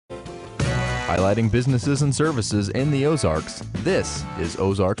Highlighting businesses and services in the Ozarks, this is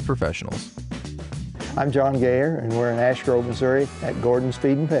Ozarks Professionals. I'm John Gayer, and we're in Ash Grove, Missouri at Gordon's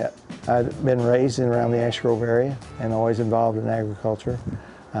Feed and Pet. I've been raised in around the Ash Grove area and always involved in agriculture,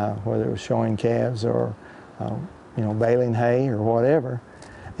 whether it was showing calves or baling hay or whatever.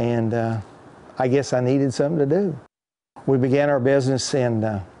 And I guess I needed something to do. We began our business in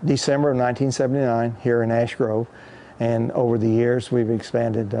December of 1979 here in Ash Grove, and over the years we've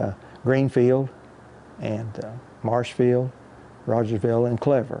expanded Greenfield and Marshfield, Rogersville, and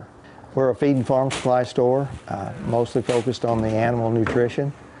Clever. We're a feed and farm supply store, mostly focused on the animal nutrition,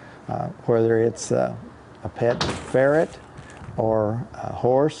 whether it's a pet ferret or a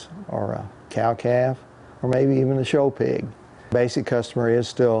horse or a cow-calf or maybe even a show pig. Basic customer is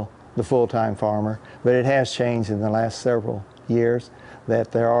still the full-time farmer, but it has changed in the last several years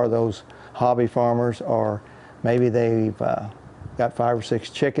that there are those hobby farmers, or maybe they've got 5 or 6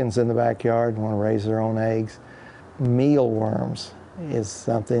 chickens in the backyard and want to raise their own eggs. Mealworms is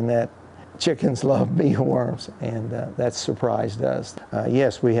something that chickens love, mealworms, and that's surprised us.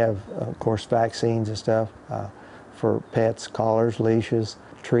 Yes, we have, of course, vaccines and stuff for pets, collars, leashes,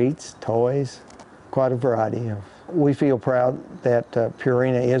 treats, toys, quite a variety of. We feel proud that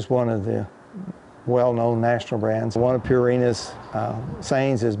Purina is one of the well-known national brands. One of Purina's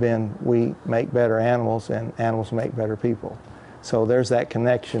sayings has been, we make better animals and animals make better people. So there's that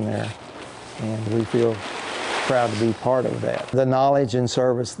connection there, and we feel proud to be part of that. The knowledge and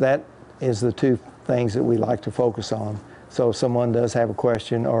service, that is the two things that we like to focus on. So if someone does have a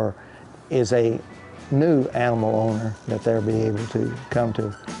question or is a new animal owner, that they'll be able to come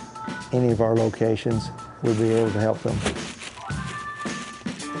to any of our locations, we'll be able to help them.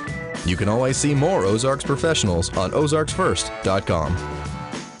 You can always see more Ozarks Professionals on ozarksfirst.com.